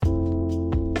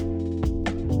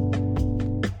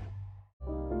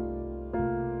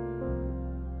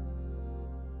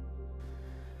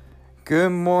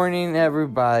Good morning,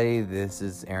 everybody. This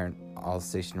is Aaron, All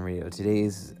Station Radio. Today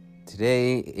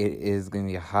it is going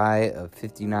to be a high of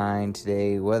 59.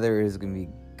 Today weather is going to be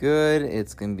good.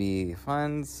 It's going to be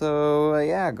fun. So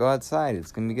yeah, go outside.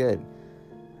 It's going to be good.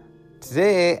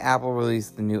 Today, Apple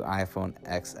released the new iPhone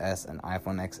XS and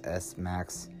iPhone XS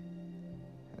Max.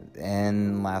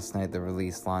 And last night, the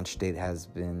release launch date has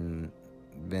been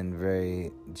very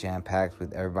jam-packed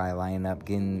with everybody lining up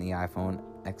getting the iPhone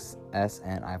XS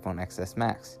and iPhone XS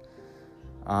Max.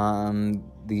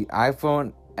 The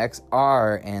iPhone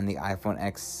XR and the iPhone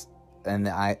X and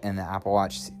the Apple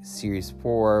Watch Series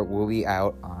 4 will be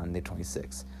out on the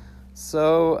 26th.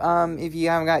 So, if you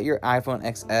haven't got your iPhone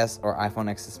XS or iPhone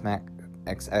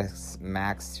XS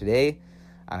Max today,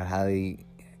 I would highly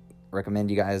recommend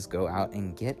you guys go out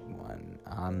and get one.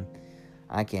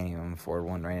 I can't even afford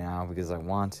one right now because I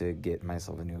want to get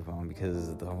myself a new phone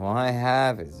because the one I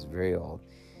have is very old.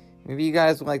 Maybe you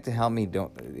guys would like to help me.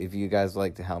 If you guys would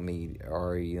like to help me,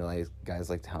 or guys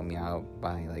like to help me out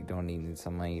by donating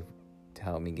some money to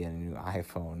help me get a new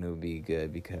iPhone, it would be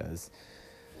good because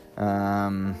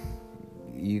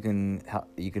you can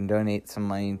donate some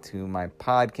money to my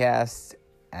podcast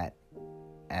at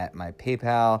my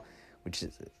PayPal, which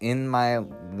is in my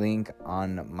link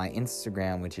on my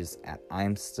Instagram, which is at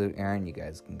I'm Still Aaron. You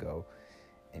guys can go,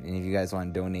 and if you guys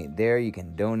want to donate there, you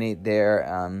can donate there.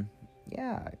 It'd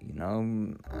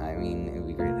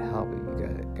be great to help if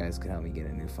you guys could help me get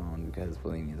a new phone, because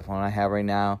believe me, the phone I have right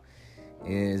now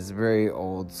is very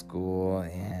old school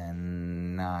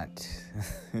and not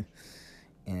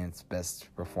in its best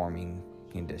performing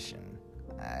condition.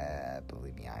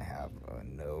 Believe me, I have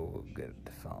no good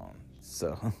phone.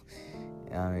 So,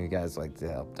 if you guys like to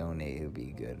help donate, it would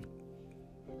be good.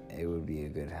 It would be a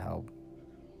good help.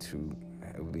 It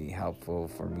would be helpful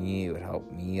for me. It would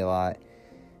help me a lot,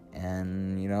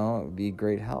 and it would be a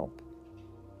great help.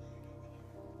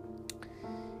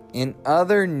 In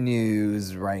other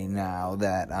news right now,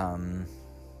 that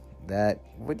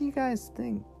what do you guys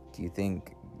think? Do you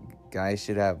think guys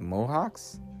should have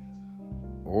mohawks,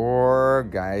 or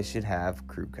guys should have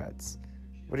crew cuts?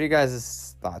 What are you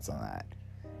guys' thoughts on that?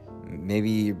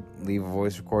 Maybe leave a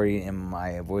voice recording in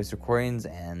my voice recordings,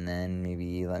 and then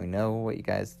maybe let me know what you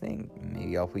guys think.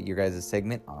 Maybe I'll put your guys'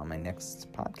 segment on my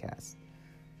next podcast.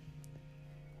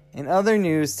 In other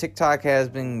news, TikTok has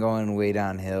been going way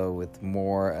downhill with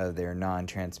more of their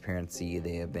non-transparency.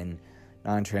 They have been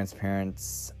non-transparent,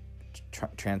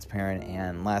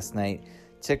 and last night,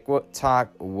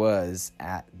 TikTok was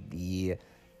at the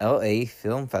LA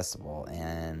Film Festival,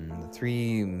 and the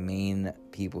three main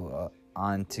people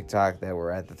on TikTok that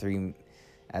were at the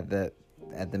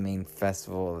main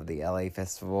festival of the LA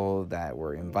Festival that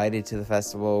were invited to the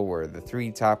festival were the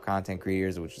three top content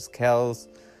creators, which is Kels.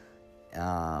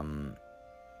 I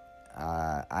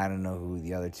don't know who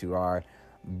the other two are,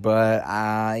 but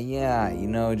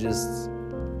just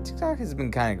TikTok has been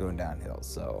kind of going downhill,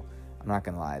 so I'm not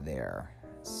gonna lie there.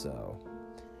 So,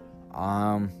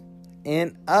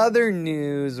 in other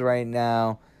news right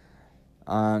now,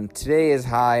 today is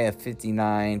high of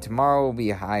 59. Tomorrow will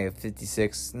be a high of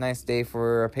 56. Nice day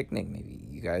for a picnic. Maybe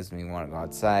you guys may want to go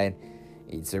outside.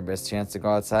 It's your best chance to go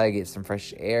outside, get some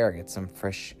fresh air, and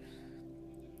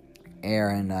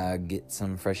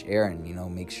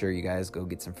make sure you guys go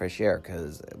get some fresh air,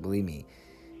 because believe me,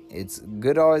 it's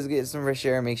good to always get some fresh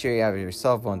air. Make sure you have your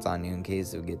cell phones on you in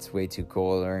case it gets way too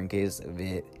cold, or in case of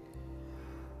it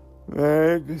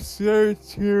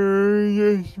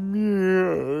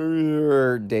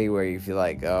day where you feel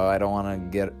like, oh, I don't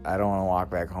want to walk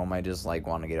back home. I just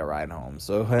want to get a ride home.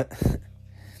 So,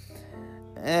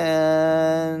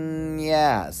 and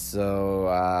yeah,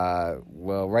 so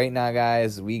right now,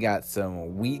 guys, we got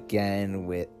some Weekend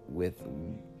with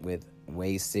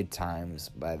Wasted Times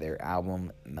by their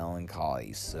album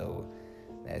Melancholy. So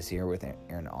that's here with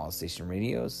Aaron All Station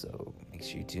Radio. So make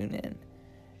sure you tune in.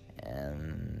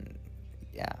 And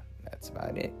yeah, that's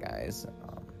about it, guys.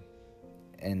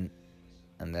 And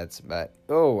that's about.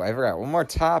 Oh, I forgot one more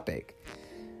topic.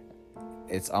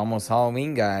 It's almost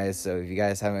Halloween, guys. So if you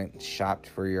guys haven't shopped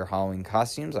for your Halloween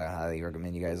costumes, I highly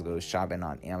recommend you guys go shopping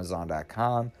on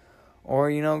Amazon.com,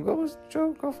 or go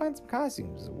find some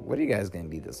costumes. What are you guys gonna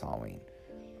be this Halloween?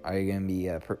 Are you gonna be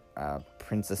a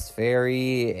Princess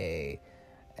Fairy,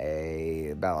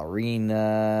 a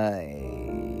ballerina,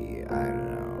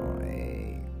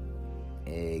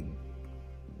 a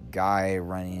guy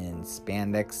running in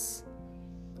spandex?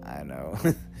 I don't know.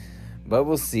 But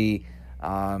we'll see.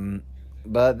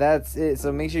 But that's it.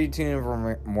 So make sure you tune in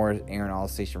for more Aaron All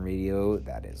Station Radio.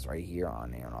 That is right here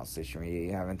on Aaron All Station Radio. If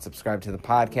you haven't subscribed to the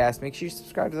podcast, make sure you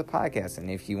subscribe to the podcast. And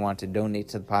if you want to donate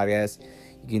to the podcast,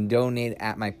 you can donate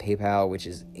at my PayPal, which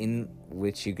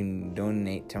you can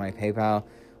donate to my PayPal,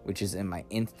 which is on my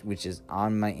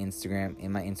Instagram,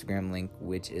 in my Instagram link,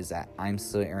 which is at I'm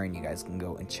Still Aaron. You guys can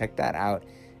go and check that out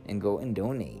and go and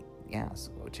donate. Yeah,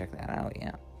 so go check that out.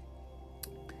 Yeah.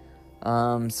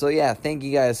 So yeah, thank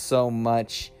you guys so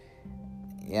much.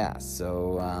 Yeah,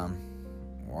 so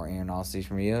more Aaron All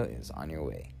Station Radio is on your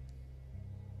way.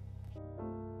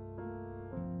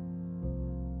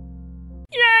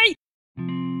 Yay!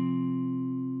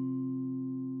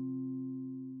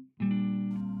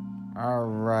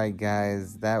 Alright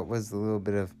guys, that was a little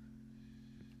bit of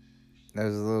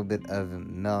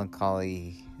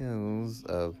Melancholy Hills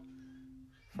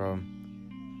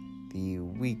from the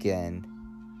weekend.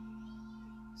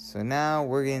 So now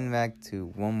we're getting back to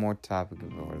one more topic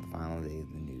before the final day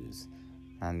of the news.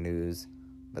 Not news,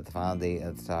 but the final day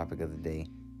of the topic of the day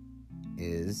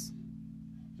is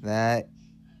that,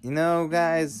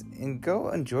 guys, and go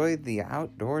enjoy the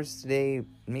outdoors today.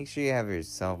 Make sure you have your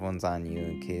cell phones on you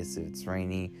in case it's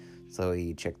rainy, so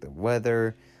you check the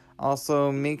weather.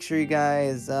 Also, make sure you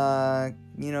guys, stay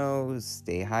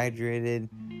hydrated,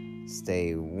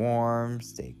 stay warm,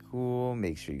 stay cool.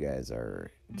 Make sure you guys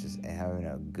are just having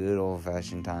a good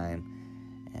old-fashioned time.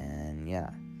 And,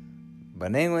 yeah.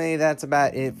 But anyway, that's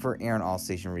about it for Aaron All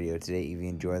Station Radio today. If you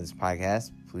enjoyed this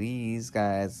podcast, please,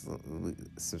 guys,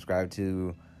 subscribe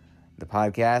to the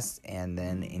podcast and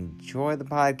then enjoy the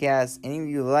podcast. Any of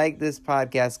you like this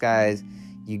podcast, guys,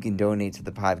 you can donate to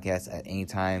the podcast at any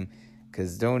time,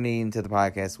 because donating to the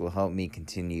podcast will help me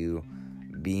continue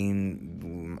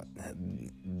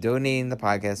donating the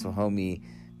podcast will help me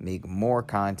make more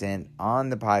content on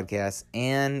the podcast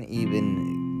and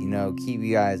even, keep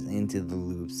you guys into the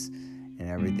loops and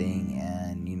everything.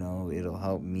 And, it'll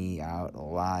help me out a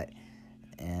lot.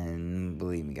 And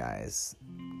believe me, guys,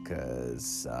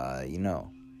 because,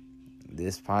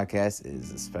 this podcast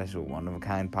is a special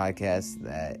one-of-a-kind podcast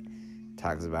that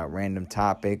talks about random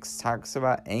topics, talks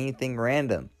about anything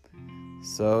random.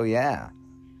 So, yeah.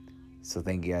 So,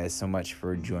 thank you guys so much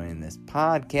for joining this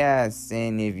podcast.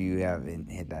 And if you haven't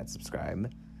hit that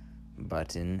subscribe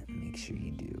button, make sure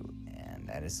you do. And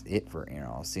that is it for Aaron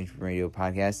All Station Radio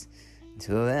Podcast.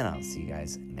 Until then, I'll see you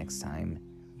guys next time,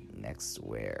 next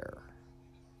where.